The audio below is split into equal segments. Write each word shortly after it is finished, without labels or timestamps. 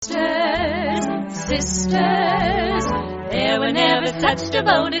sisters. There were never such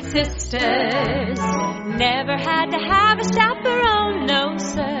devoted sisters. Never had to have a chaperone, no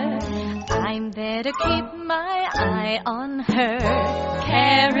sir. I'm there to keep my eye on her.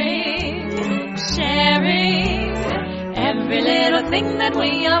 Caring, sharing, every little thing that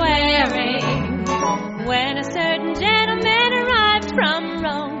we are wearing. When a certain gentleman arrived from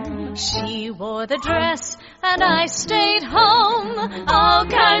Rome, she wore the dress and I stayed home. All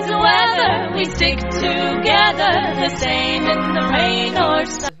kinds of weather, we stick together, the same in the rain or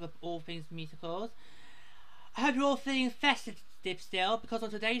sun. With all things musicals, I hope you're all feeling festive still, because on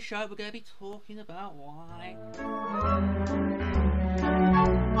today's show we're going to be talking about why.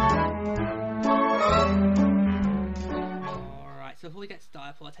 Alright, so before we get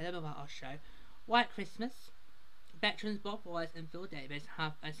started, I'll tell you about our show. White Christmas. Veterans Bob Wallace and Phil Davis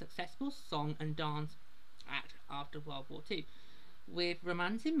have a successful song and dance act after World War II. With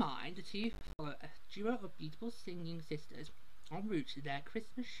romance in mind, the two follow a duo of beautiful singing sisters en route to their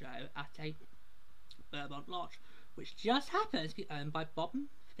Christmas show at a Vermont Lodge, which just happens to be owned by Bob and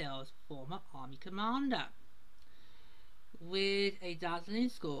Phil's former army commander. With a dazzling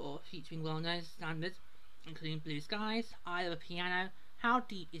score featuring well-known standards including Blue Skies, Eye of the Piano, How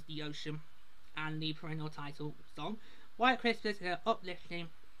Deep is the Ocean, and the perennial title song, White Christmas is an uplifting,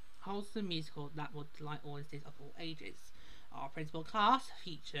 wholesome musical that will delight audiences of all ages. Our principal cast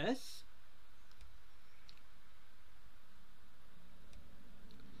features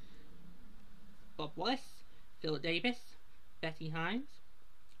Bob Wallace, Phil Davis, Betty Hines,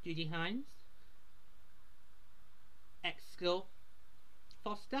 Judy Hines, Exskill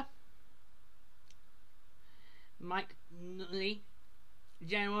Foster, Mike Nutley,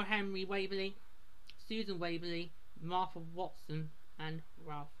 General Henry Waverley, Susan Waverley, Martha Watson, and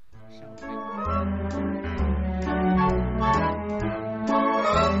Ralph Shelby.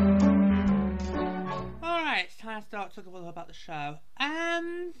 Alright, it's time to start talking a little about the show.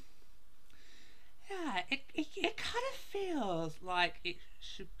 Yeah, it kind of feels like it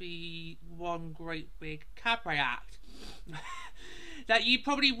should be one great big cabaret act that you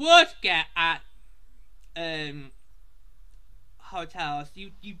probably would get at hotels.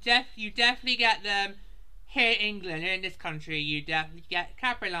 You definitely get them here in England, in this country. You definitely get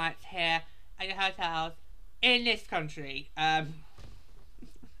cabaret nights here at your hotels in this country. And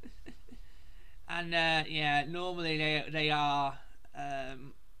yeah, normally they are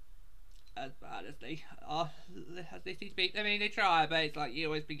as bad as they are, as they seem to be. I mean, they try, but it's like you're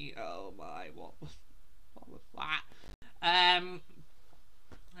always thinking, oh my, what was that? Yeah.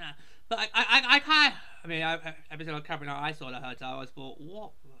 But I kind of, I mean, every single cabaret night I saw at a hotel, I always thought,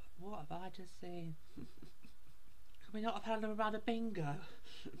 what have I just seen? Could we not have had them around a bingo?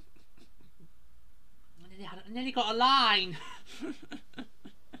 And then he got a line.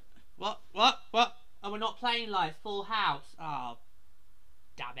 What? Oh, we're not playing live, Full House. Oh,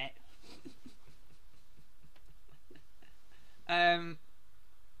 damn it.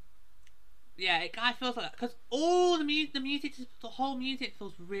 Yeah, it kind of feels like that because all the music, the whole music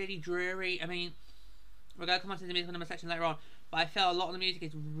feels really dreary. I mean, we're gonna come on to the musical number section later on, but I felt a lot of the music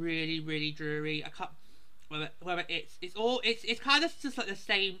is really, really dreary. I can't whether it's kind of just like the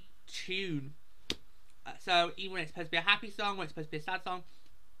same tune. So even when it's supposed to be a happy song, when it's supposed to be a sad song,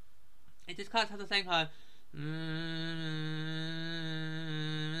 it just kind of has the same kind of.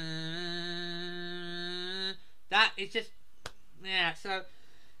 That is just, yeah. So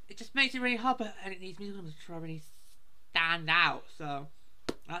it just makes it really hard, but these musical numbers try to really stand out. So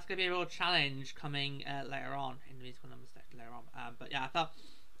that's gonna be a real challenge coming later on in the musical numbers section later on. But yeah, I felt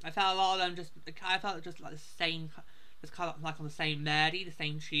a lot of them just, I felt just like the same, just kind of like on the same melody, the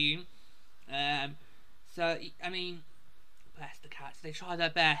same tune. So I mean, bless the cats, they try their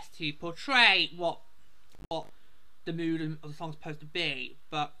best to portray what the mood of the song's supposed to be,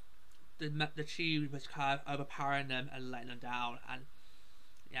 but the tune was kind of overpowering them and letting them down, and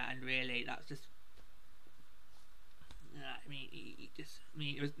yeah, and really that's just. I mean,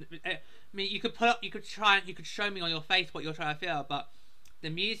 you could show me on your face what you're trying to feel, but the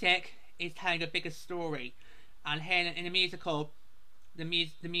music is telling a bigger story, and here in a musical, the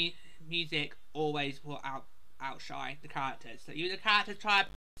music always will outshine the characters. So even the characters try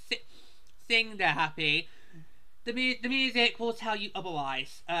to sing they're happy, the music will tell you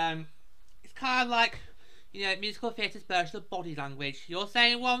otherwise. It's kind of like, you know, musical theatre's version of body language. You're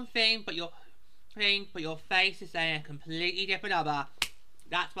saying one thing, but your face is saying a completely different other.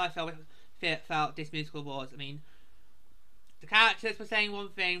 That's what I felt this musical was. I mean, the characters were saying one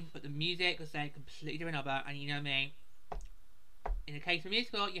thing, but the music was saying completely different other. And you know me, in the case of a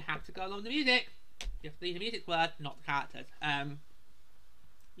musical, you have to go along with the music. You have to leave the music word, not the characters.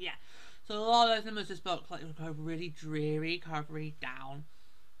 Yeah. So a lot of those numbers just felt like kind of really dreary, kind of really down.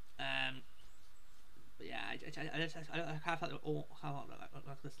 But yeah, I kind of felt they were all kind of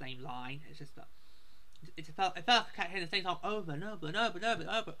like the same line. It's just that it felt like I kept hearing the same song over and over and over and over and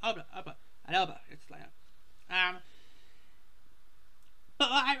over and over. It's like but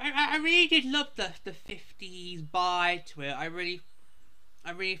I really did love the 50s vibe to it. I really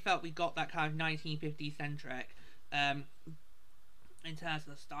felt we got that kind of 1950s centric in terms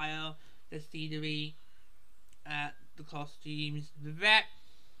of the style, the scenery, the costumes.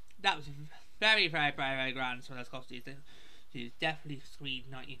 That was very, very, very, very grand. Some of those costumes, it definitely screamed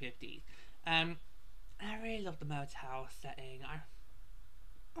 1950s. I really loved the motel setting. I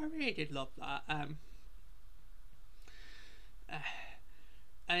really did love that.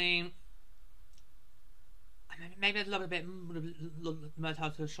 I mean, maybe I'd love a bit. The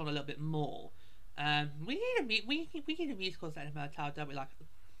motel to have shown a little bit more. We need a musical set in a motel, don't we?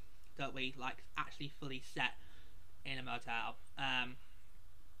 Don't we? Like actually fully set in a motel.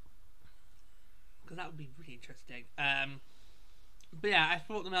 Because that would be really interesting. But yeah, I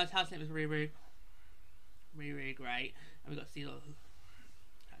thought the motel scene was really great, and we got to see a lot of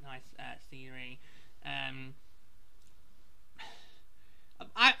nice scenery.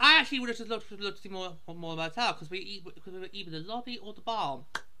 I actually would have just loved to see more motel because we were either the lobby or the bar.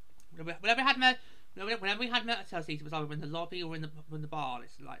 Whenever we had motel seats, it was either in the lobby or in the bar.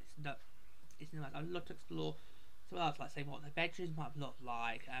 It's I'd love to explore something else, like say what the bedrooms might have looked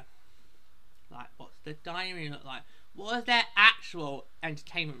like what's the dining room look like, what does their actual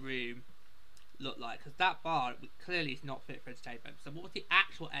entertainment room look like, because that bar clearly is not fit for entertainment. So what was the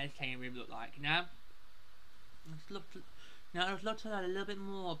actual entertainment room look like, you know? I'd love to learn a little bit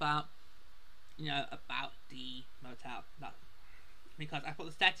more about about the motel, because I thought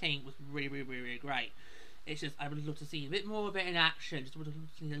the setting was really great. It's just I would love to see a bit more of it in action. Just would have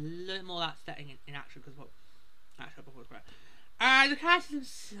loved to see a little more of that setting in action, because what actually was great. The characters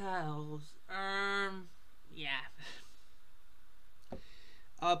themselves, yeah.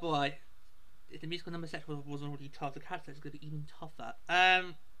 Oh boy, if the musical number section wasn't already tough, the characters are going to be even tougher.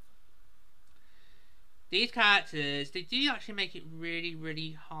 These characters, they do actually make it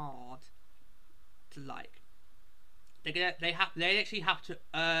really hard to like. They actually have to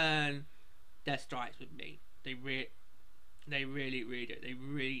earn their stripes with me. They really do. They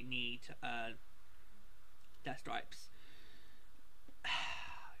really need to earn their stripes.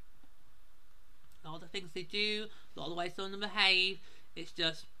 All the things they do, all the way some of them behave, it's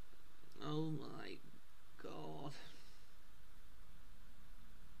just, oh my god.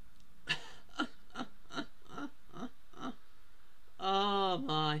 Oh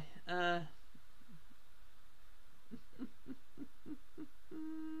my.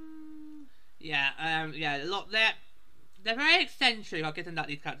 Yeah, a lot. They're very eccentric. I'll get into that.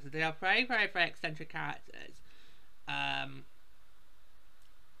 These characters, they are very eccentric characters. And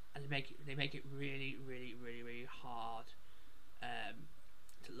they make it really hard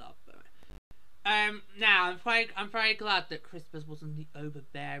to love. Now I'm very glad that Christmas wasn't the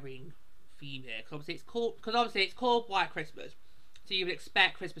overbearing theme here, because obviously it's called White Christmas, so you would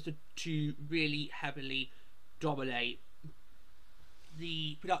expect Christmas to really heavily dominate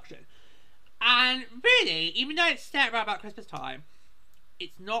the production. And really, even though it's set right about Christmas time,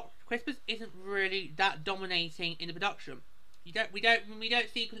 it's not. Christmas isn't really that dominating in the production. We don't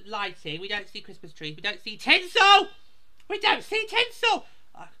see lighting. We don't see Christmas trees. We don't see tinsel.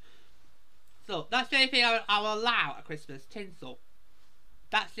 So that's the only thing I will allow at Christmas. Tinsel.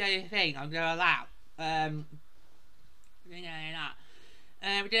 That's the only thing I'm going to allow. We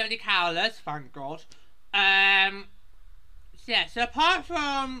don't have any carolers, thank God. So apart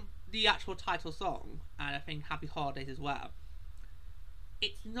from the actual title song, and I think Happy Holidays as well,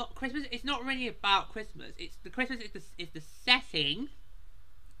 it's not Christmas. It's not really about Christmas. Christmas is the setting,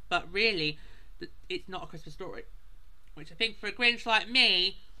 but really, it's not a Christmas story. Which I think for a Grinch like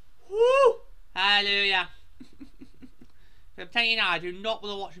me, whoo, hallelujah. I'm telling you now, I do not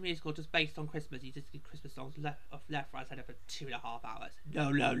want to watch a musical just based on Christmas. You just get Christmas songs left, right, center for 2.5 hours.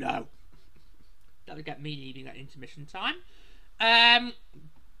 No. That would get me leaving at intermission time.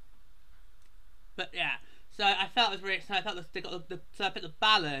 But yeah, so I felt it was really. So I felt the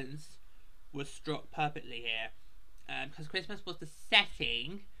balance was struck perfectly here, because Christmas was the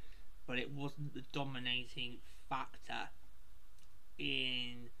setting, but it wasn't the dominating factor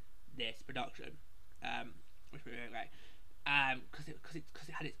in this production, which was really great. Because it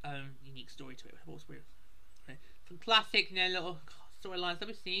had its own unique story to it. It was weird. Some classic, little storylines that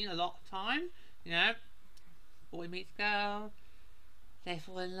we've seen a lot of time. Boy meets girl, they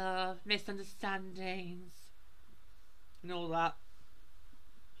fall in love, misunderstandings, and all that.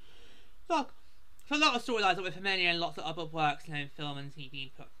 for a lot of storylines that we're familiar and lots of other works, you know, film and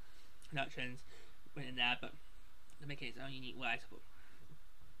TV productions went in there, but they're making its own unique way. So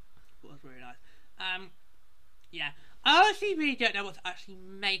it was really nice. Yeah, I honestly really don't know what to actually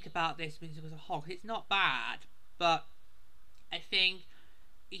make about this musical as a whole. 'Cause it's not bad, but I think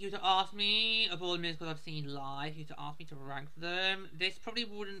if you were to ask me of all the musicals I've seen live, if you were to ask me to rank them, this probably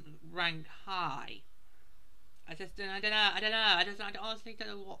wouldn't rank high. I honestly don't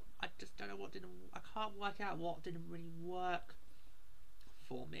know what. I just don't know what didn't. I can't work out what didn't really work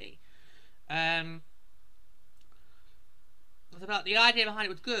for me. It's about the idea behind it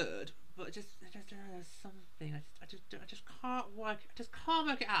was good, but I just don't know. There's something. I just can't work. I just can't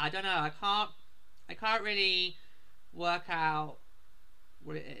work it out. I don't know. I can't really work out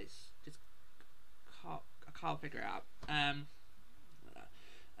what it is. Just I can't figure it out.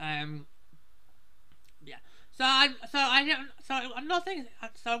 Yeah. I'm not saying.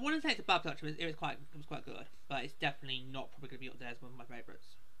 So I wouldn't say it's a bad production. It was quite good, but it's definitely not probably going to be up there as one of my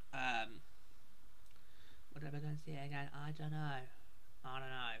favourites. What am I going to see again? I don't know.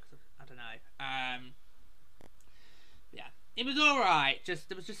 Yeah, it was alright.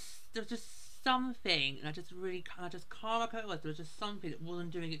 There was just something, and I just can't work out what it was. There was just something that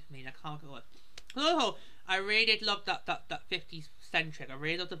wasn't doing it for me, and I can't work out what it was. Oh, I really did love that 50s centric. I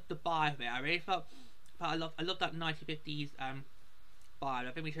really loved the vibe of it. I really felt I loved that 1950s vibe.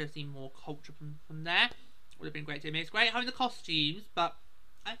 I think we should have seen more culture from there. Would have been great to me. It's great having the costumes, but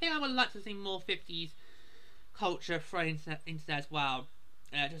I think I would like to see more 50s culture thrown into there as well,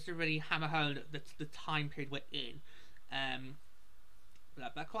 just to really hammer home the time period we're in.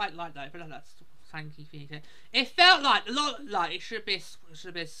 But I quite like that. I feel like that's swanky feeling. It felt like a lot like it should be a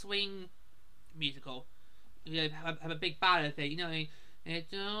swing musical. You know, have a big ballad thing. You know,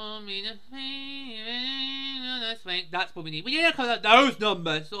 it don't mean a thing. Swing. That's what we need. We need to come up those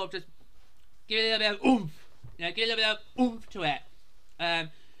numbers. Sort of just give it a little bit of oomph. You know, give it a little bit of oomph to it.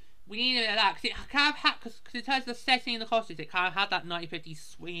 We need a bit of that because it kind of had, because in terms of the setting and the costumes, it kind of had that 1950s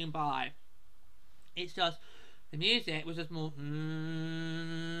swinging vibe. It's just the music was just more.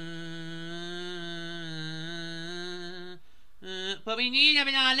 But we need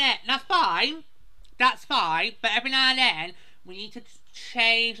every now and then. That's fine. That's fine. But every now and then, we need to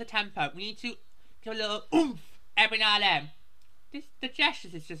change the tempo. We need to give a little oomph every now and then. The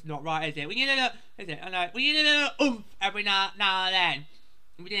gestures is just not right, is it? We need a little. Is it? I know. We need a little oomph every now and then.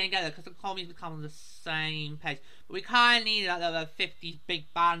 We didn't get it because the comedies become on the same pace. But we kind of needed that little 50s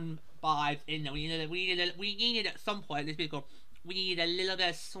big band vibes in there. We needed at some point in this musical, we needed a little bit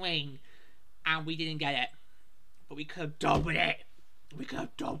of swing, and we didn't get it. But we could have doubled it. We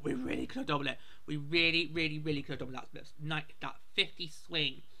really could have doubled it. We really could have doubled that 50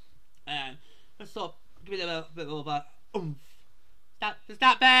 swing. Let's sort of give it a bit of a oomph. Is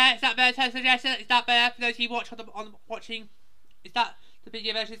that better? Is that better? Suggestion? Is that better for those who watch watching? Is that the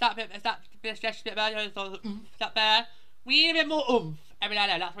video version? Is that the suggestion bit better? Is that better? We need a bit more oomph every now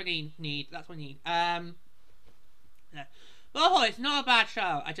and then. That's what we need. That's what we need. Yeah. Well, it's not a bad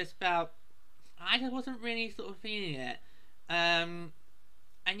show. I just wasn't really sort of feeling it. And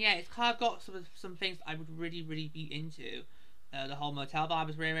yeah, it's kind of got some things I would really be into. The whole motel vibe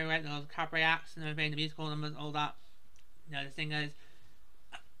was really great. The cabaret acts and everything, the musical numbers, all that. You know, the singers.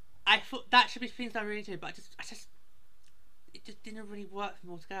 I thought that should be things I'm really into, but it just didn't really work for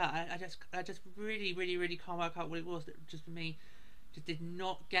me altogether. I just really can't work out what it was that just for me just did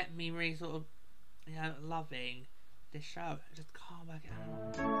not get me really sort of, you know, loving this show. I just can't work it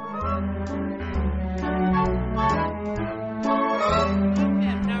out. Okay,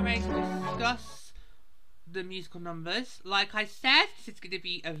 I'm now ready to discuss the musical numbers. Like I said, this is going to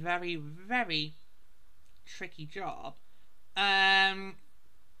be a very tricky job.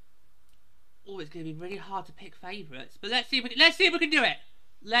 It's going to be really hard to pick favourites, but let's see if we can do it.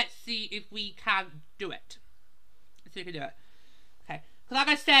 Let's see if we can do it. Okay, because like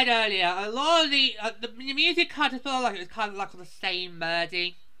I said earlier, a lot of the music kind of felt like it was kind of like the same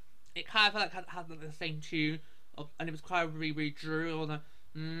melody. It kind of felt like it had like the same tune, and it was quite really drew on the.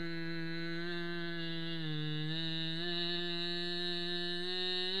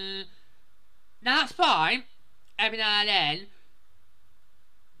 Now that's fine. Every now and then,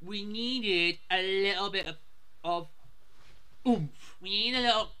 we needed a little bit of oomph. We needed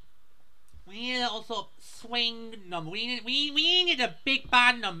a little sort of swing number. We needed a big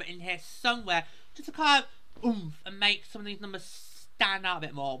band number in here somewhere, just to kind of oomph and make some of these numbers stand out a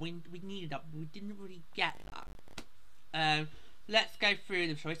bit more. We needed that. We didn't really get that. Let's go through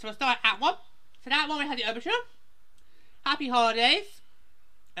them, shall we? So we'll start at 1. So that one we had the overture. Happy Holidays,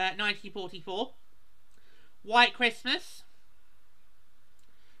 1944. White Christmas,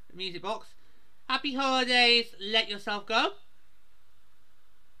 the music box. Happy holidays, let yourself go.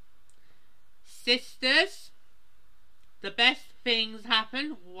 Sisters, the best things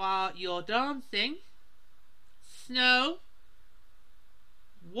happen while you're dancing. Snow,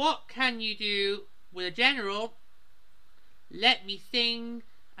 what can you do with a general? Let me sing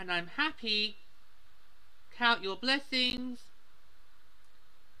and I'm happy. Count your blessings.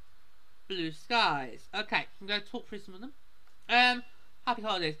 Blue skies. Okay, I'm going to talk through some of them. Happy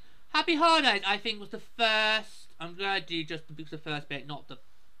holidays. Happy holidays, I think, was the first. I'm going to do just the first bit, not the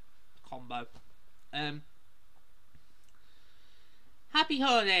combo. Happy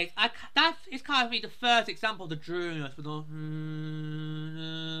holidays. That is kind of the first example of the dreariness with all.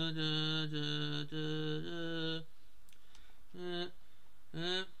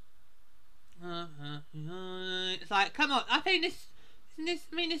 It's like, come on. I think isn't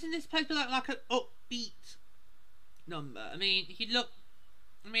this supposed to be like an upbeat number? I mean,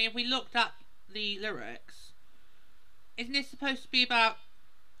 if we looked at the lyrics, isn't this supposed to be about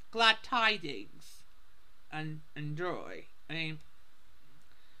glad tidings and joy? I mean,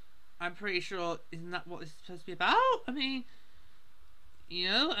 I'm pretty sure, isn't that what it's supposed to be about? I mean,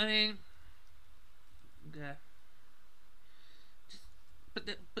 yeah. But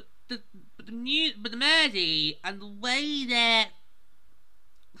the melody and the way they're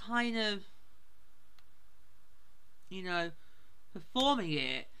kind of, performing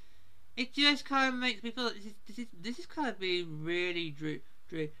it, it just kind of makes me feel like this is kind of being really drew.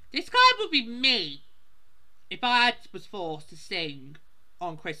 This kind of would be me if I was forced to sing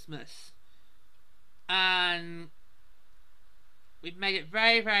on Christmas, and we've made it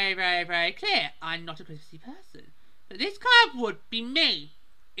very, very, very, very clear I'm not a Christmassy person. But this kind of would be me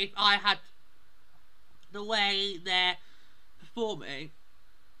if I had the way they're performing.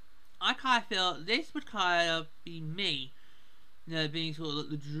 I kind of feel this would kind of be me, being sort of like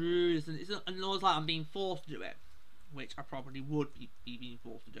the Druids, and it's almost like I'm being forced to do it, which I probably would be being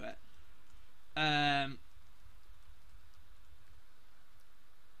forced to do it.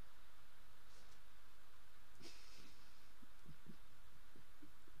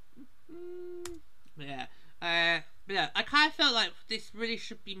 But yeah, I kind of felt like this really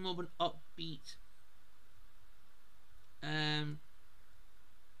should be more of an upbeat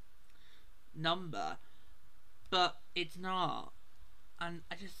number, but it's not, and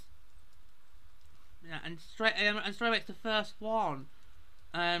I just and straight away it's the first one,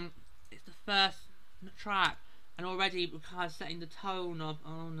 it's the first track, and already we're kind of setting the tone of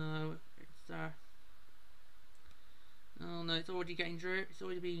it's already getting dreary. It's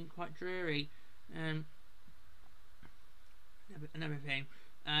already being quite dreary, and everything.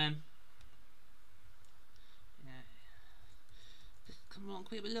 Yeah. Just come on,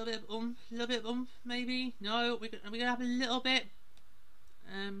 quick, a little bit of maybe. No, we're gonna have a little bit.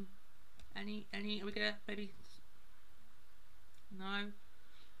 Any? Are we gonna maybe? No.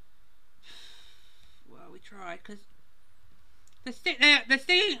 Well, we try because they're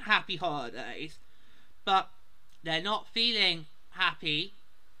singing happy holidays, but they're not feeling happy.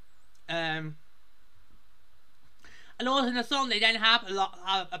 And also in the song they then have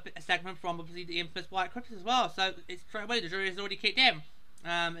a segment from obviously the infamous White Christmas as well. So it's straight away the jury has already kicked in.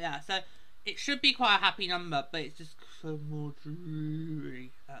 So it should be quite a happy number, but it's just so more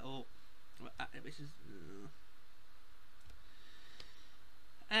dreary at all. Which is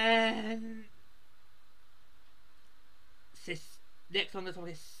next on the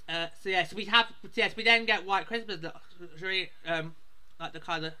topic is so we then get White Christmas, really like the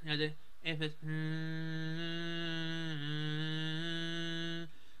kind of the infamous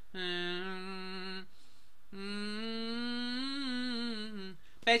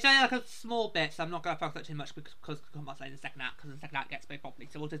but it's only like a small bit, so I'm not going to focus on it too much because I'm not saying the second act, because the second act gets played properly.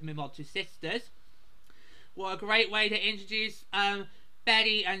 So we'll just move on to Sisters. What a great way to introduce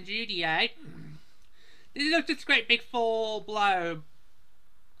Betty and Judy, eh? This is just a great big full-blown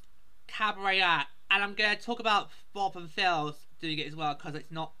cabaret act, and I'm going to talk about Bob and Phil's doing it as well because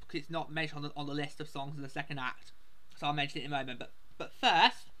it's not mentioned on the list of songs in the second act. So I'll mention it in a moment. But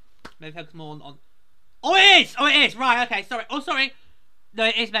first, maybe focus more on. Oh, it is. Right. Okay. Sorry. Oh, sorry. No,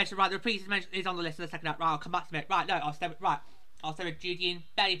 it is mentioned. Right. The Reprise is on the list of the second act. Right. I'll come back to it. Right. No. I'll stay with Judy and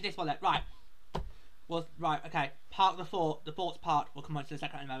Betty for this one. Then. Right. Well. Right. Okay. Park the fort. The fort's parked. We'll come on to the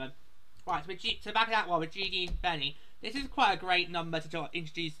second act in a moment. Right. So back to that one with Judy and Benny. This is quite a great number to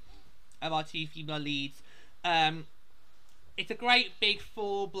introduce our two female leads. It's a great big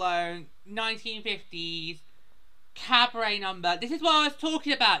full-blown 1950s cabaret number. This is what I was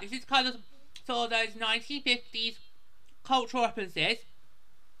talking about. This is kind of sort of those 1950s cultural references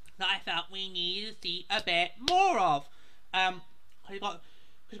that I felt we needed to see a bit more of.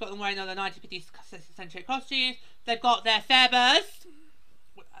 We've got them wearing all the 1950s century costumes. They've got their feathers.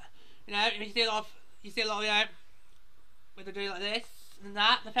 You know, you see a lot of, you know, when they do like this and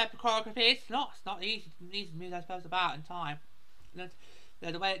that. The feather choreography. It's not easy. It needs to move those feathers about in time.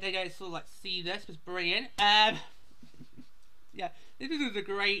 The way they go sort of like see this was brilliant. Yeah, this is a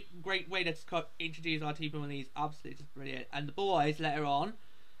great way to introduce our team release. Absolutely just brilliant. And the boys later on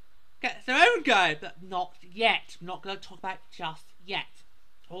get their own go, but not yet. I'm not going to talk about it just yet.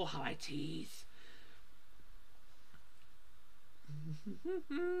 Oh, how I tease.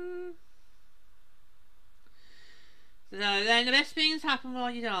 So then the best things happen while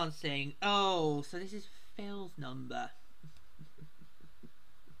you're dancing. Oh, so this is Phil's number.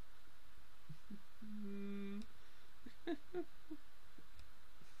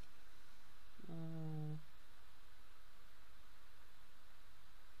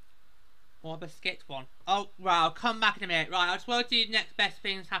 Or the skit one. Oh, right, I'll come back in a minute. Right, I just want to do the next best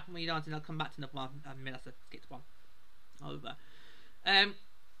things happen when you're dancing. I'll come back to another one in a minute. That's the skit one. Over.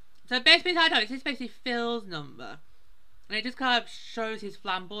 So best things I know, this is basically Phil's number. And it just kind of shows his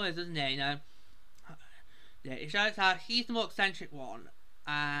flamboyance, doesn't it? You know? Yeah, it shows how he's the more eccentric one.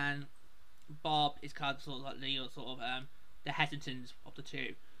 And Bob is kind of sort of like the hesitant of the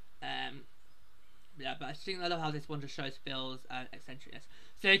two. Yeah, but I think I love how this one just shows Phil's eccentricness.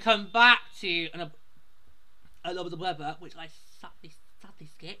 So we come back to a Love of the Weather, which I sadly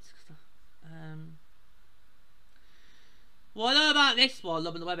skipped. What I love about this one,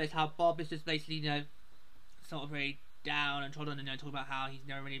 Love of the Weather, is how Bob is just basically, you know, sort of very down and trodden, and, you know, talking about how he's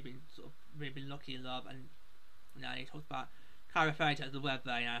never really been lucky in love, and, you know, he talks about kind of referring to it as the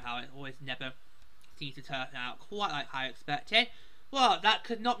weather, you know, how it always never seems to turn out quite like I expected. Well, that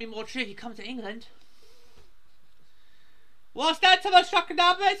could not be more true. He comes to England. What's that to the shocking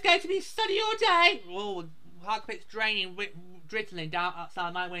number? It's going to be sunny all day. Oh, how quick it's draining, drizzling down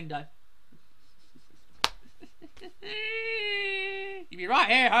outside my window. You'd be right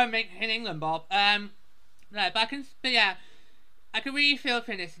here home in England, Bob. No, but yeah, I can really feel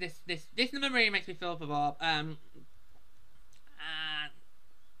for this number really makes me feel for Bob. No,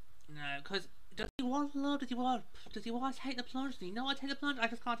 because does he want love? Does he want to take the plunge? Does he know I take the plunge? I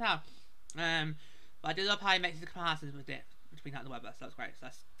just can't tell. But I do love how he makes his comparisons with it between that and the weather, so that's great. So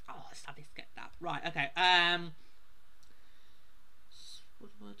that's, oh, I sadly skipped that. Right, okay.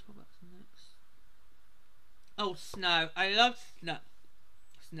 What do I talk about next? Oh, Snow. I love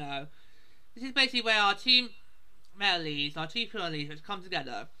Snow. This is basically where our two male leads, our two female leads, which come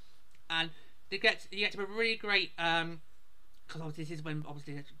together, and you get to a really great because obviously this is when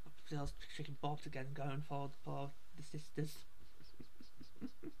obviously Phil's tricking Bob again, going for the sisters.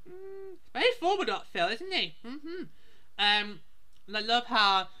 Very forward up, Phil, isn't he? And I love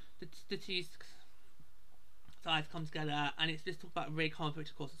how the two sides come together, and it's just talk about a really conflict,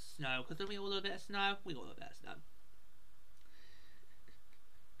 of course, of snow. Because don't we all love a bit of snow? We all love a bit of snow.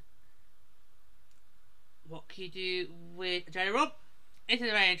 What can you do with a general? This is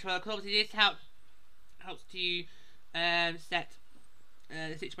a very intro, because obviously this helps to set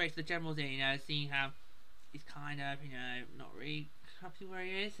the situation the general's in, you know, seeing how he's kind of, you know, not really happy where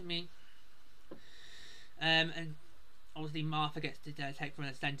he is. I mean, and obviously Martha gets to take from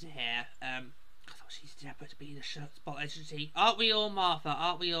the centre here. Because she's desperate to be the spotlight, isn't she? Aren't we all, Martha?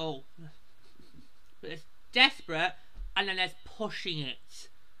 Aren't we all? But it's desperate, and then there's pushing it.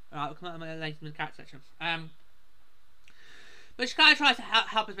 Alright, we'll come up later in the character section. But she kind of tries to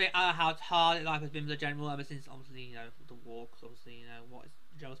help us with how hard life has been for the general ever since, obviously, you know, the war. Because obviously, you know, what is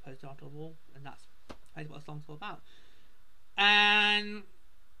the general supposed to do after the war, and that's basically what the song's all about. And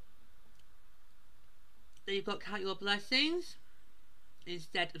then you've got Count Your Blessings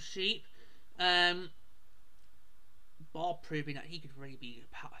instead of Sheep. Bob proving that he could really be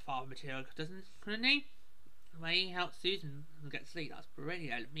father material, couldn't he? The way he helped Susan get to sleep, that's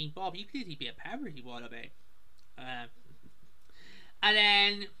brilliant. I mean, Bob, you could easily be a parent if you want to be. And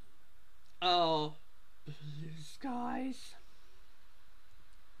then, oh, blue skies.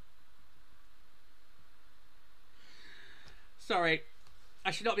 Sorry,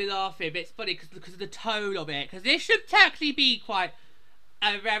 I should not be laughing, but it's funny because of the tone of it. Because this should technically be quite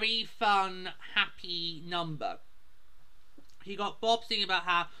a very fun, happy number. You got Bob singing about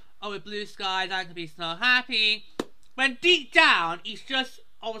how, oh, with blue skies, I can be so happy. When deep down, he's just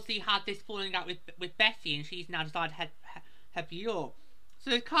obviously had this falling out with Betty, and she's now decided to head for York.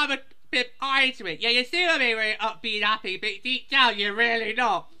 So there's kind of a bit of eye to it. Yeah, you seem to be really upbeat, happy, but deep down, you're really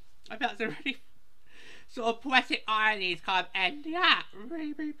not. I felt it's a really sort of poetic irony is kind of ending at.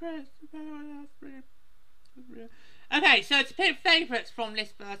 Really, really pretty. Okay, so to pick favourites from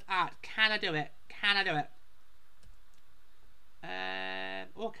this first act, can I do it? Can I do it?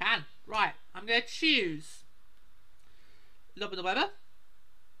 Or can. Right, I'm going to choose Love of the Weather,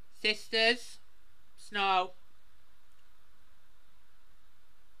 Sisters, Snow,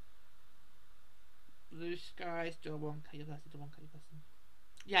 Blue Skies, do I want Count Your Blessings?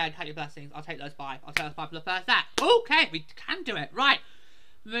 Yeah, Count Your Blessings. I'll take those 5. I'll take those 5 for the first act. Okay, we can do it. Right.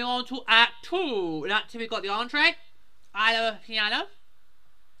 Moving on to Act 2. In Act 2, we've got the entree. I Love a Piano.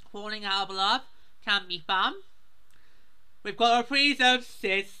 Falling Out of Love. Can Be Fun. We've got a reprise of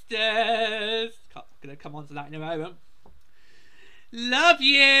Sisters. I'm going to come on to that in a moment. Love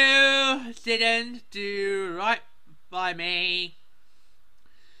You. Didn't Do Right By Me.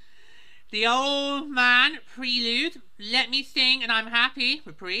 The Old Man, Prelude. Let Me Sing and I'm Happy,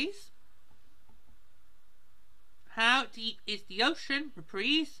 reprise. How Deep Is the Ocean,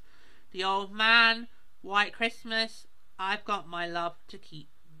 reprise. The Old Man, White Christmas. I've Got My Love to Keep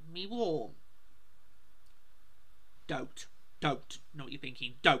Me Warm. Don't know what you're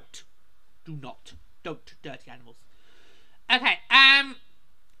thinking. Don't. Do not. Don't, dirty animals. Okay,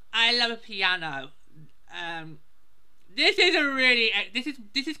 I Love a Piano. This is a really, I think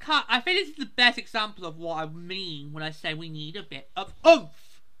this is the best example of what I mean when I say we need a bit of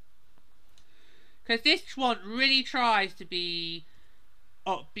oomph. Because this one really tries to be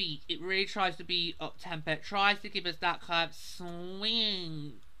upbeat. It really tries to be up-tempo. It tries to give us that kind of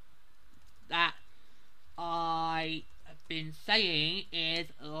swing that I have been saying is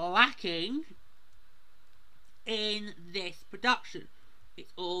lacking in this production.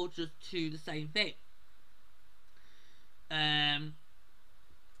 It's all just to the same thing. And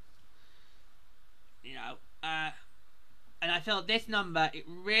I feel this number, it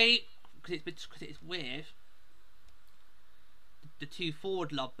really, because it's with the 2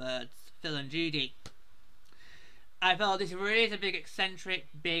 Ford lovebirds, Phil and Judy. I feel this really is a big eccentric,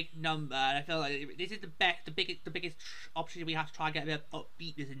 big number, and I feel like this is the biggest opportunity we have to try and get a bit of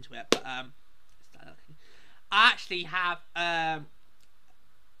upbeatness into it. But I actually have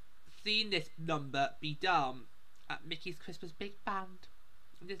seen this number be done at Mickey's Christmas Big Band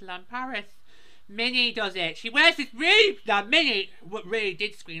in Disneyland Paris. Minnie does it. She wears this really... Now, Minnie really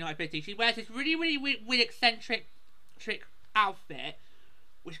did scream like pretty. She wears this really weird eccentric outfit,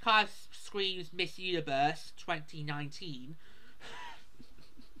 which kind of screams Miss Universe 2019.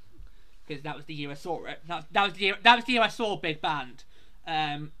 Because that was the year I saw it. That was the year I saw Big Band.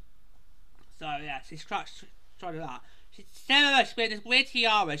 So, yeah, she's tried to that. She's wearing this weird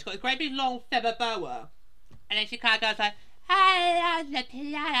tiara. She's got a great big long feather boa. And then she kind of goes like, I love the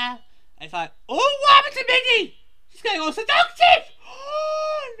piano. And it's like, oh, what happened to Minnie? She's going all seductive.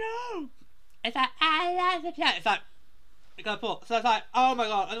 Oh, no. It's like, I love the piano. It's like, it goes full. So it's like, oh my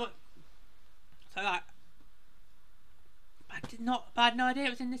god. So like, but I had no idea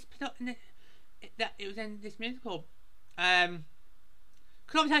it was in this, that it was in this musical. Because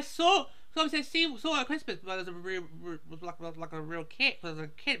obviously I saw it at Christmas, but I was like a real kid. I was a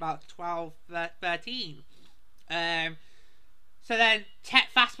kid about 12, 13. So then,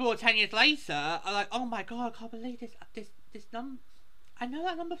 fast forward 10 years later, I'm like, oh my god, I can't believe this number. I know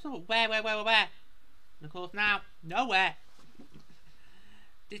that number from where? And of course now, nowhere.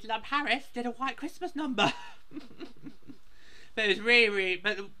 Disneyland Paris did a White Christmas number. But it was really,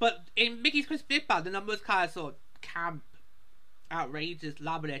 but in Mickey's Christmas Big Band, the number was kind of sort of camp, outrageous,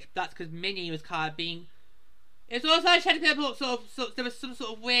 lavish. That's because Minnie was kind of being. It's also she had a bit of there was some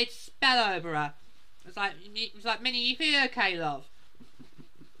sort of weird spell over her. It was like Minnie, you feel okay, love?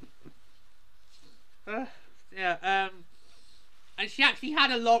 Yeah. And she actually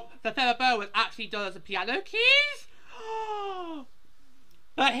had the feather boa was actually done as a piano keys.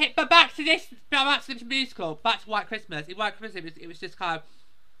 But back to this musical, back to White Christmas. In White Christmas, it was just kind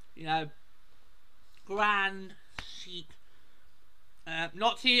of, grand, chic,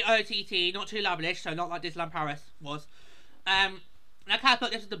 not too OTT, not too lavish, so not like Disneyland Paris was. And I kind of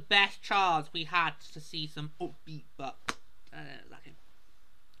thought this was the best chance we had to see some upbeat, but lacking.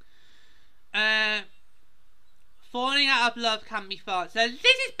 Falling Out of Love Can Be Fun. So this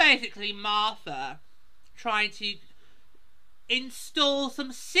is basically Martha trying to install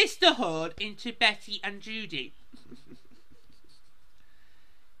some sisterhood into Betty and Judy.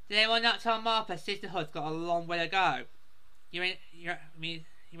 Did anyone not tell Martha sisterhood's got a long way to go? You're in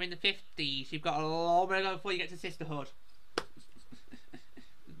the 50s. You've got a long way to go before you get to sisterhood.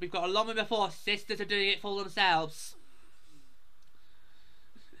 We've got a long way before sisters are doing it for themselves.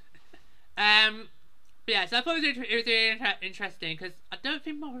 But yeah, so I thought it was really interesting because I don't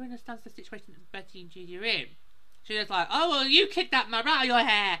think Martha understands the situation that Betty and Judy are in. She's just like, oh well, you kicked that mud out of your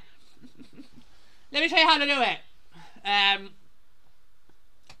hair. Let me show you how to do it.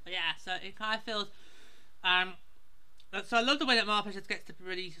 But yeah, so it kind of feels So I love the way that Martha just gets to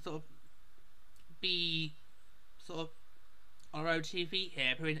really sort of be sort of on her own 2 feet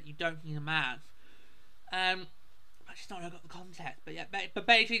here, proving that you don't need a man. I just don't know the context, but yeah, but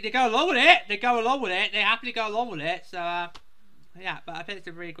basically they go along with it. They go along with it. They happily go along with it. So yeah, but I think it's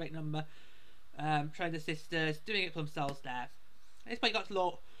a really great number. Showing the sisters doing it for themselves there. This is what you got to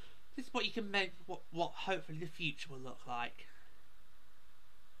look. This is what you can make. What hopefully the future will look like.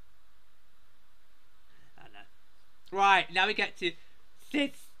 I don't know. Right, now we get to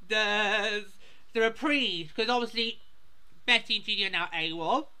sisters. The reprise, because obviously Betty and Judy are now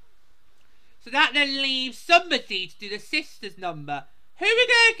AWOL. So that then leaves somebody to do the sisters number. Who are we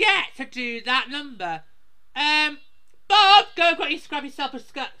going to get to do that number? Bob, go grab yourself a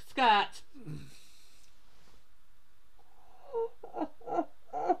skirt.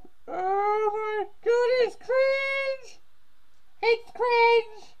 Oh my god, it's cringe! It's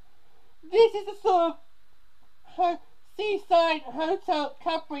cringe! This is the sort of seaside hotel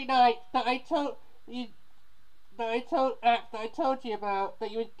Capri night that I told you about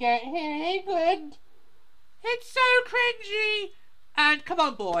that you would get here in England. It's so cringy. And come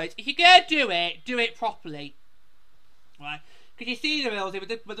on, boys, if you're gonna do it properly, right? Because you see the girls with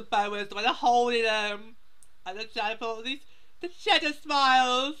the boas, the way they're holding them, and the cheddar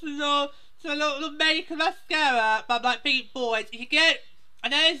smiles, the little makeup mascara. But I'm like, big boys, if you get, I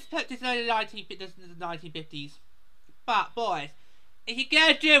know this is only the 1950s, but boys, if you're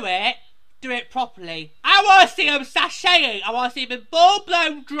gonna do it properly. I want to see them sashaying. I want to see them in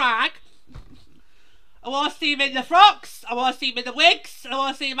full-blown drag. I want to see them in the frocks. I want to see them in the wigs. I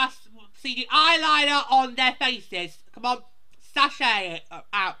want to see them see the eyeliner on their faces. Come on, sashay it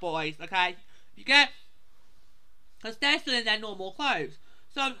out, boys. Okay, you get, because they're still in their normal clothes.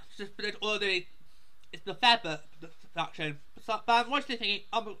 So I'm just all doing it's the feather production. But I'm watching thinking,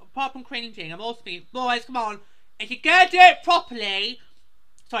 apart from cringing, I'm also thinking, boys, come on, if you're gonna do it properly.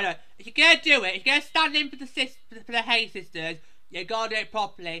 Sorry, no, if you're gonna do it, if you're gonna stand in for the Hay sisters, you gotta do it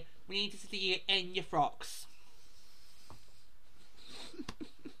properly. We need to see you in your frocks.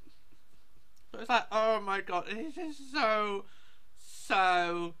 But it's like, oh my god, this is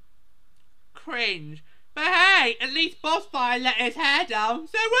so cringe. But hey, at least Boss Fire let his hair down,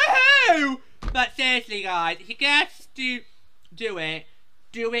 so woohoo! But seriously, guys, if you're gonna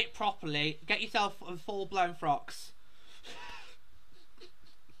do it properly. Get yourself full-blown frocks.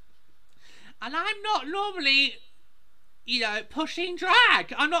 And I'm not normally, pushing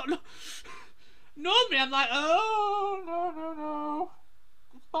drag. I'm not. Normally, I'm like, oh, no.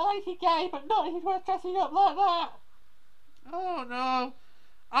 Spicy gay, but not if you're dressing up like that. Oh, no.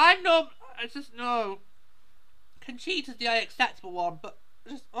 I'm not. It's just, no. Conchita's the unacceptable one, but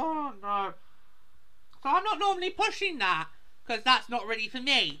just, oh, no. So I'm not normally pushing that, because that's not really for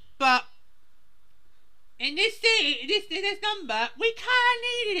me. But in this number, we kind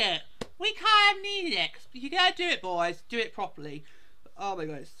of needed it. We kind of needed it. Cause you gotta do it, boys. Do it properly. But, oh my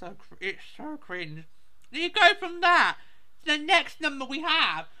god, it's so cringe. Then you go from that to the next number we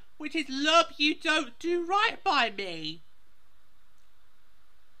have, which is Love You Don't Do Right By Me.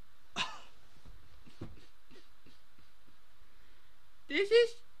 This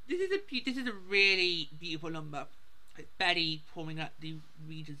is a really beautiful number. It's Betty performing at the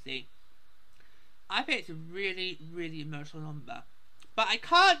Regency. I think it's a really, really emotional number. But I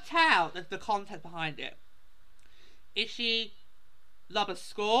can't tell the content behind it. Is she Lover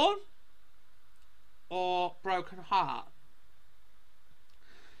Scorn or Broken Heart?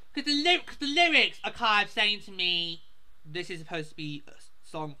 Because the lyrics are kind of saying to me, this is supposed to be a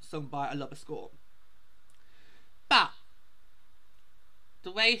song sung by a Lover Scorn. But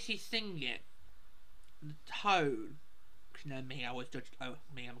the way she's singing it, the tone, because you know me, I always judge. I'm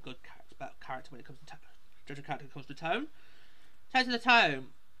a good character when it comes to judge a character when it comes to tone. In terms of the tone,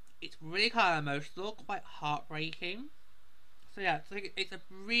 it's really kind of emotional, quite heartbreaking. So yeah, it's a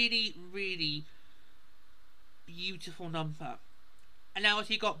really, really beautiful number. And now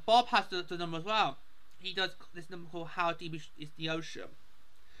you got Bob has the number as well. He does this number called How Deep Is the Ocean.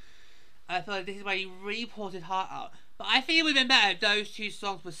 And I feel like this is where he really pours his heart out. But I think it would have been better if those two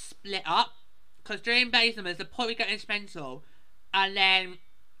songs were split up. Because during bass numbers, the point we get instrumental, and then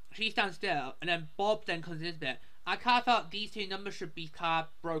she stands still, and then Bob then comes in this bit. I kind of felt these two numbers should be kind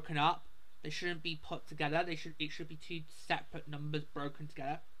of broken up. They shouldn't be put together. It should be two separate numbers broken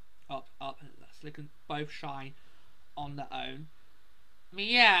together, up, so they can both shine on their own. I mean,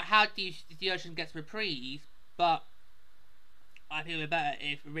 yeah, How Deep Is the Ocean gets reprise, but I feel it would be better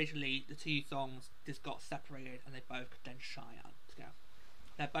if originally the two songs just got separated and they both could then shine out together.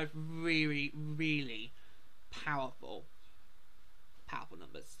 They're both really, really powerful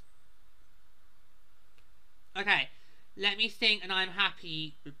numbers. Okay, Let me sing an I'm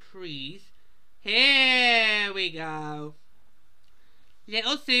Happy reprise. Here we go.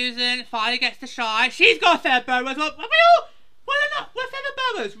 Little Susan finally gets to shine. She's got a feather boa as well. Were feather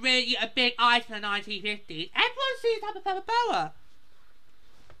boas really a big item in the 1950s? Everyone seems to have a feather boa.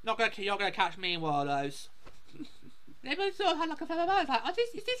 You're gonna catch me in one of those. Everyone sort of had like a feather boa. It's like, is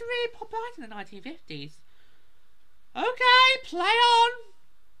this a really popular item in the 1950s? Okay, play on.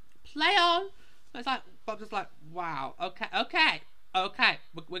 It's like, Bob's just like, wow. Okay.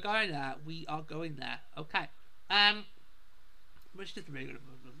 We're going there. We are going there. Okay. Which does really good.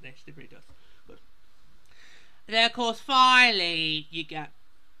 It really does. Good. And then, of course, finally, you get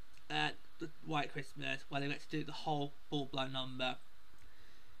the White Christmas, where they get to do the whole full-blown number.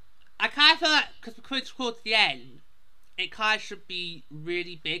 I kind of feel like, because we're towards the end, it kind of should be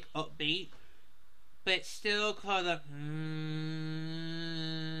really big, upbeat, but it's still kind of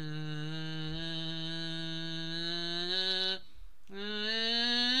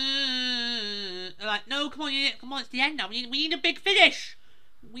like, no, come on, it's the end now. We need a big finish.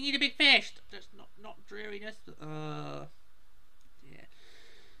 That's not dreariness. Yeah.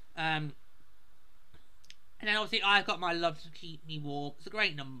 And then obviously I've got My Love to Keep Me Warm. It's a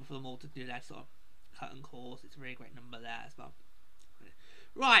great number for them all to do their sort of curtain calls. It's a really great number there as well.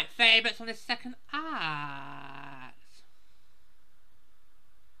 Right, favourites from the second act.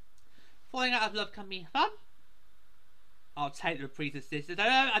 Falling Out of Love Can Be Fun. I'll take the reprise of Sisters.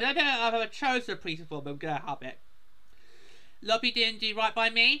 I don't think I've ever chosen a reprise before, but I'm going to have it. Love You Didn't Do Right By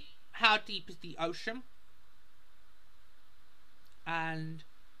Me. How Deep Is the Ocean. And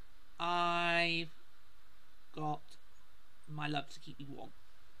I've got My Love to Keep Me Warm.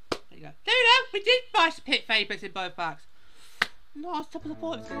 There you go. There you go. We did manage to pick favourites in both acts. No, I was top of the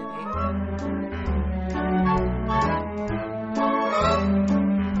thought it was going to be.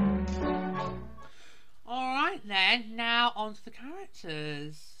 Alright then, now on to the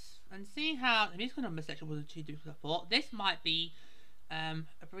characters. And seeing how the musical number section wasn't too difficult, I thought this might be a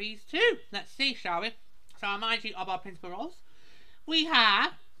breeze too. Let's see, shall we? So I'll remind you of our principal roles. We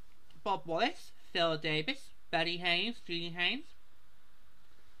have Bob Wallace, Phil Davis, Betty Haynes, Julie Haynes,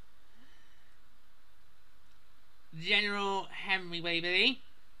 General Henry Waverley,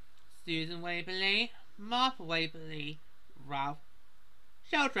 Susan Waverley, Martha Waverley, Ralph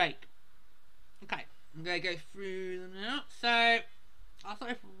Sheldrake. Okay, I'm going to go through them now. So, I'll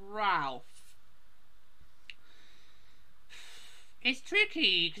start with Ralph. It's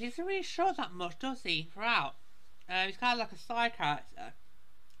tricky, because he doesn't really show that much, does he, throughout? He's kind of like a side character.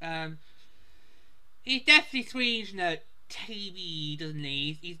 He's definitely screens, TV, doesn't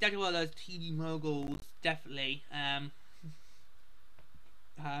he? He's definitely one of those TV moguls, definitely.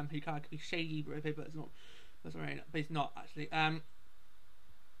 He kind of could be shady, but it's not. That's right, but he's not actually.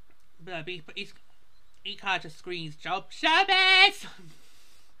 But he kind of just screens job service.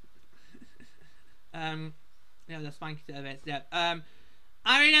 The spanky service. Yeah. I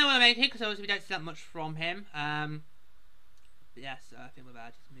really don't want to make it because obviously we don't see that much from him. Yes, I think we're about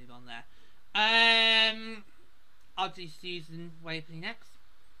to just move on there. I'll do Susan Waverley next.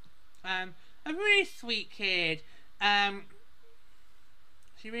 A really sweet kid.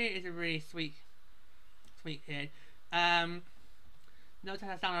 She really is a really sweet kid. Knows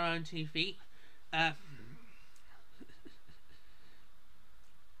how to stand on her own 2 feet. I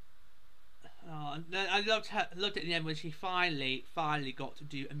loved at the end when she finally got to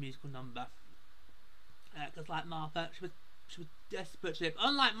do a musical number. Because like Martha, she was desperate to live.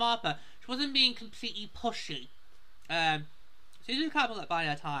 Unlike Martha, she wasn't being completely pushy. She was kind of like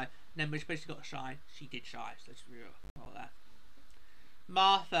biding her time. And then when she got to shine, she did shine. So she's real all that.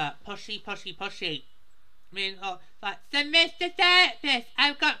 Martha, pushy. I mean, like, so Mr. Therapist,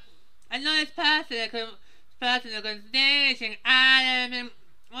 I've got another person that can station and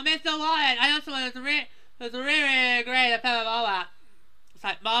well, Mr. Wyatt, I know someone who's really great at all that. It's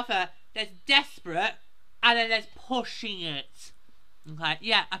like, Martha, there's desperate and then there's pushing it. Okay,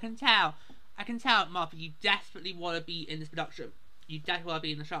 yeah, I can tell, Martha, you desperately want to be in this production. You definitely want to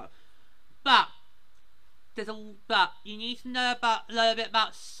be in the show. But you need to know a little bit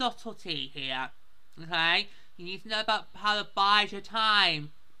about subtlety here. Okay? You need to know about how to bide your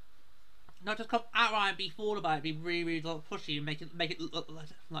time. Not just come outright and be fooled by it, be really pushy and make it look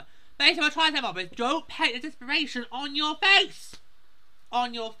like. Basically, what I'm trying to say about is don't paint the desperation on your face.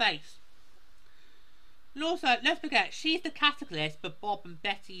 And also, let's forget, she's the catalyst for Bob and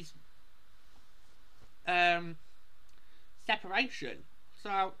Betty's separation.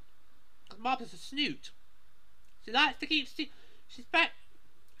 So, Martha's a snoot. She likes to keep. She's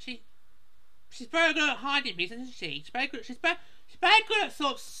very good at hiding things, isn't she? She's She's very good at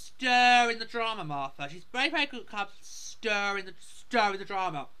sort of stirring the drama, Martha. She's very, very good at kind of stirring the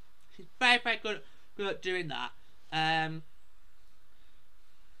drama. She's very, very good at doing that.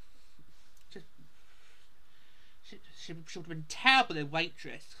 She would have been terrible in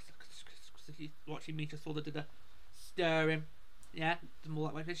Waitress. Watching me just sort of do the stirring. Yeah, the more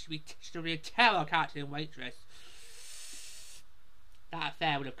like Waitress. She'd be a terrible character in Waitress. That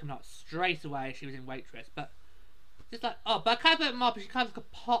affair would have come out straight away if she was in Waitress. But just like, but I kind of put Martha, she kind of like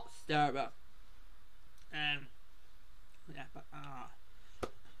a pot stirrer. Yeah, but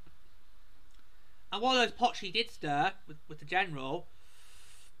and one of those pots she did stir with the general,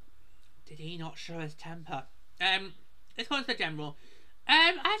 did he not show his temper? Let's go on to the general.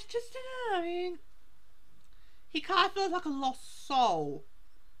 I just don't know. I mean, he kind of feels like a lost soul.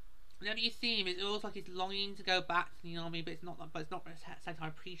 Whenever you see him, it's almost like he's longing to go back to the army, but it's not. But it's not at the same time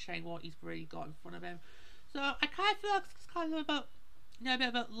appreciating what he's really got in front of him. So I kind of feel like it's kind of about, a bit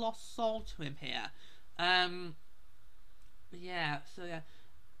of a lost soul to him here. Yeah. So yeah.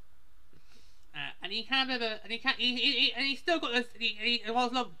 And he kind of and he's still got this.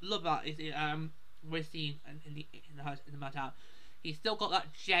 What I love about is we're seeing in the Mad, he's still got that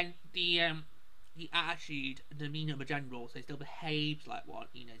the attitude and demeanour of a general, so he still behaves like one.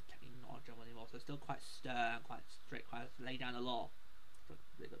 Technically not a general anymore, so still quite stern, quite strict, quite lay down the law. So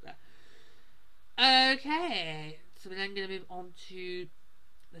really good there. Okay, so we're then going to move on to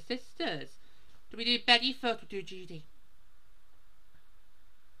the sisters. Do we do Betty first or do Judy?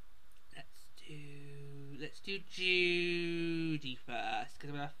 Let's do Judy first,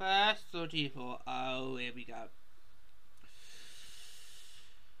 because we're first or G4. Oh, here we go.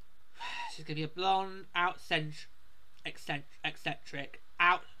 She's gonna be a blonde, eccentric,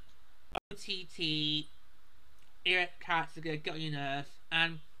 out OTT, character gonna get on your nerves,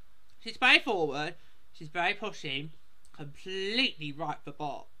 and she's very forward, she's very pushing, completely right for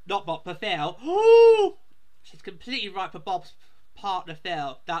Bob, not Bob, for Phil. She's completely right for Bob's partner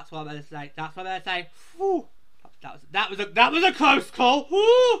Phil. That's what I'm gonna say. That's what I'm gonna say. Whew. That was a close call.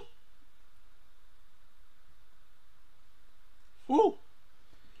 Whew. Whew.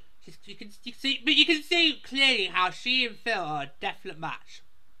 You can see clearly how she and Phil are a definite match.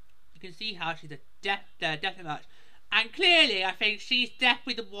 You can see how she's a definite match, and clearly I think she's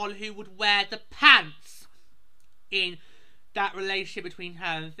definitely the one who would wear the pants in that relationship between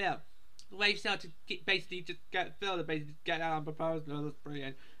her and Phil. The way she started to basically just get Phil to basically get out and propose to her, that's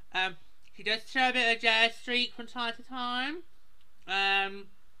brilliant. She does show a bit of a jealous streak from time to time.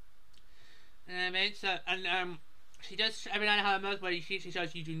 She does every now and then have a moment where she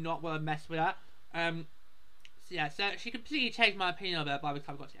shows you do not want to mess with her. So yeah, so she completely changed my opinion of her by the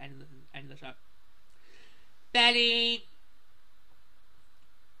time we got to the end of the show. Betty,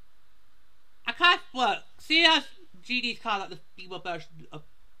 I can't see how GD's kind of like the female version of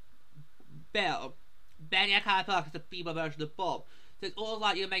Bill. Betty, I kind of feel like it's the female version of Bob. So it's all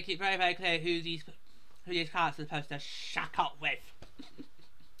like you make it very, very clear who these characters are supposed to shack up with.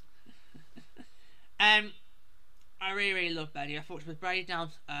 I really, really love Betty. I thought she was very down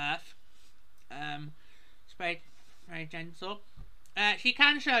to earth. She's very, very gentle. She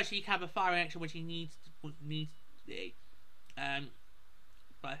can show she can have a fire reaction when she needs to be.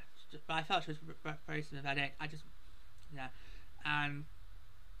 But I felt she was very sympathetic. And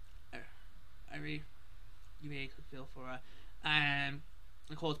I really could feel for her.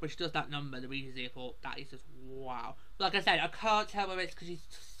 Of course, when she does that number, the reason is for that is just wow. Like I said, I can't tell whether it's because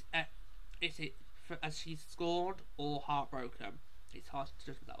as she's scorned or heartbroken. It's hard to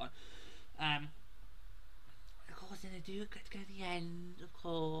judge with that one. Of course, then they do get to go to the end, of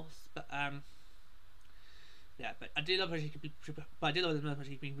course. But yeah, but I do love how she can be. But I do love how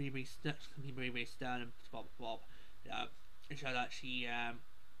she can be really stern and Bob. And show that she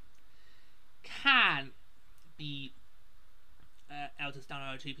can be able to stand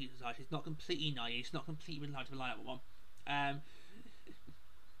on her two people's side. She's not completely naive. She's not completely rely on one.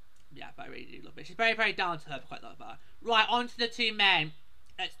 Yeah, but I really do love it. She's very, very down to earth. Quite love her. Right, on to the two men.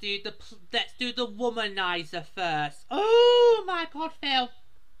 Let's do the womanizer first. Oh my God, Phil.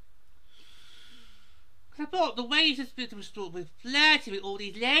 Because I thought the way he's just been flirting with all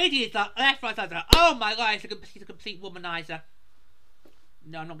these ladies, like left, right, side. Oh my God, he's a complete womanizer.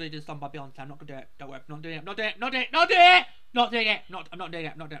 No, I'm not going to do the song by Beyonce. I'm not going to do it. Don't worry. I'm not doing it. I'm not doing it. Not doing it. Not doing it. Not doing it. I'm not doing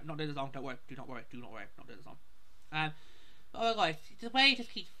it. Not doing the song. Don't worry. Do not worry. I'm not doing the song. Oh my God, the way he just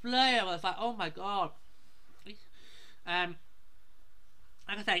keeps flirting, I was like, oh my God. Like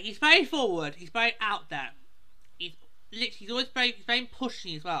I say, he's very forward. He's very out there. He's always very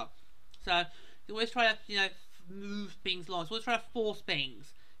pushing as well. So he's always trying to move things along. He's always trying to force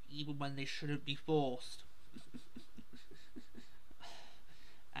things, even when they shouldn't be forced.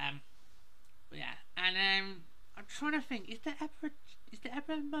 Yeah, and I'm trying to think. Is there ever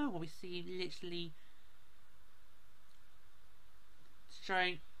a moment where we see literally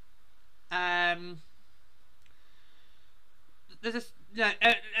showing? There's this. No,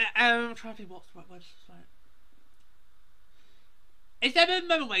 I'm trying to think what's right. Is there a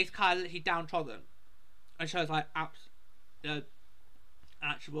moment where he's kind of literally downtrodden and shows like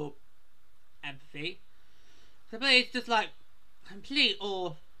actual empathy? So it's just like complete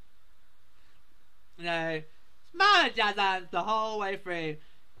or smile at jazz hands the whole way through.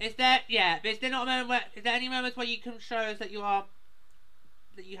 Is there not a moment where is there any moments where you can show us that you have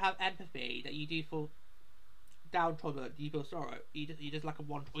empathy, that you do feel downtrodden, you feel sorrow, you just like a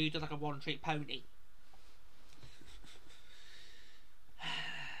one trick pony?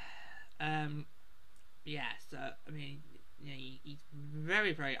 Yeah, so I mean, he's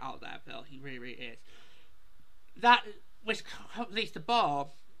very, very out there, Phil. He really, really is. That which leads to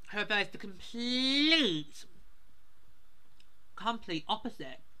Bob, however, is the complete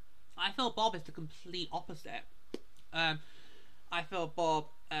opposite. I feel Bob is the complete opposite. I feel Bob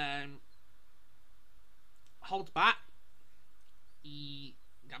holds back. He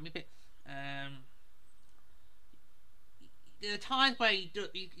got me a bit. There are times where he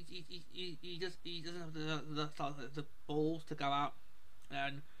doesn't have the balls to go out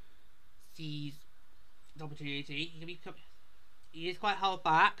and seize the opportunity. He is quite held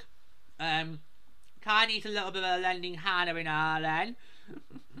back. Kind of needs a little bit of a lending hand every now and then.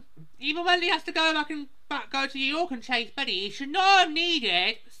 Even when he has to go go to New York and chase Betty, he should not have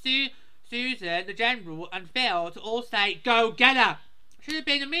needed Susan, the general, and Phil to all say, "Go get her." Should have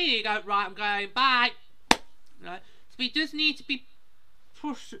been immediately go, "Right, I'm going back." Right. So he does need to be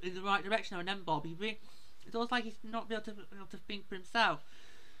pushed in the right direction. And then Bob, it's almost like he's not able to think for himself.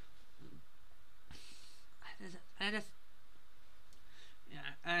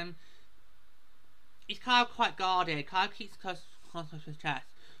 He's kind of quite guarded. Kind of keeps close to his chest.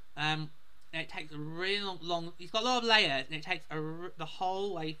 And it takes a really long. He's got a lot of layers, and it takes the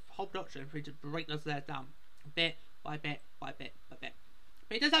whole production for him to break those layers down, bit by bit by bit by bit.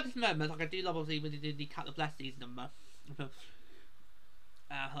 But he does have this moment, like I do love obviously when he did the Cat the Blessings number. That's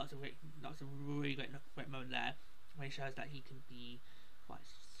a really great moment there, where he shows that he can be quite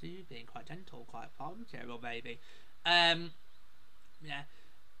soothing, quite gentle, quite farm material, maybe. Yeah.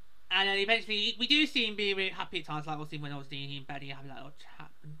 And then eventually, we do see him being really happy at times, like obviously when he and Betty having that little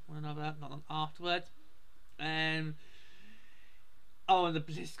chat with one another, not long afterwards. And the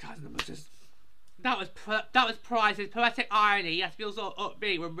Bliss guys number just that was Price's poetic irony. Yes, feels sort of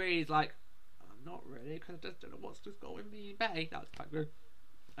upbeat when really he's like, I'm not really, because I just don't know what's just going with me and Betty. That was quite good.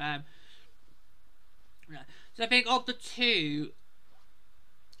 Yeah. So I think of the two,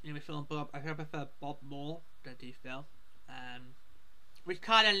 Phil and Bob, I prefer Bob more than I do Phil. Which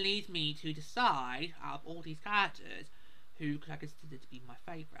kind of leads me to decide, out of all these characters, who could I consider to be my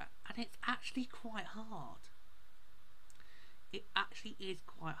favourite. And it's actually quite hard. It actually is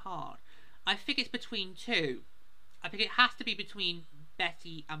quite hard. I think it's between two. I think it has to be between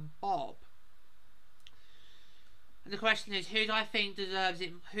Betty and Bob. And the question is, who do I think deserves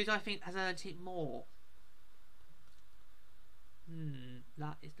it? Who do I think has earned it more?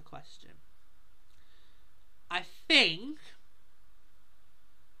 That is the question. I think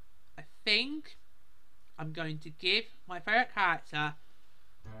I'm going to give my favourite character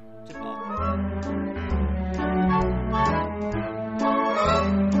to Bob.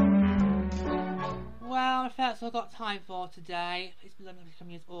 Well, that's all I've got time for today. It's been lovely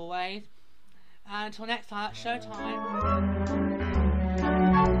coming as always. And until next time, it's showtime.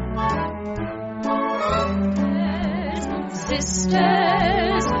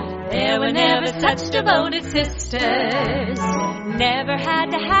 Sisters, there were never such devoted sisters. Never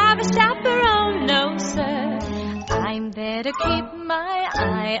had to have a chaperone, no sir. I'm there to keep my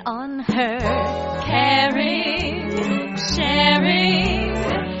eye on her. Caring, sharing,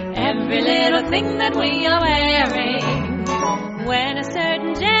 every little thing that we are wearing. When a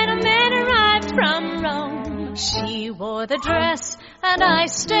certain gentleman arrived from Rome, she wore the dress and I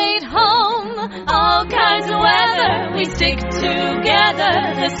stayed home. All kinds of weather, we stick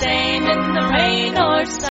together, the same in the rain or sun.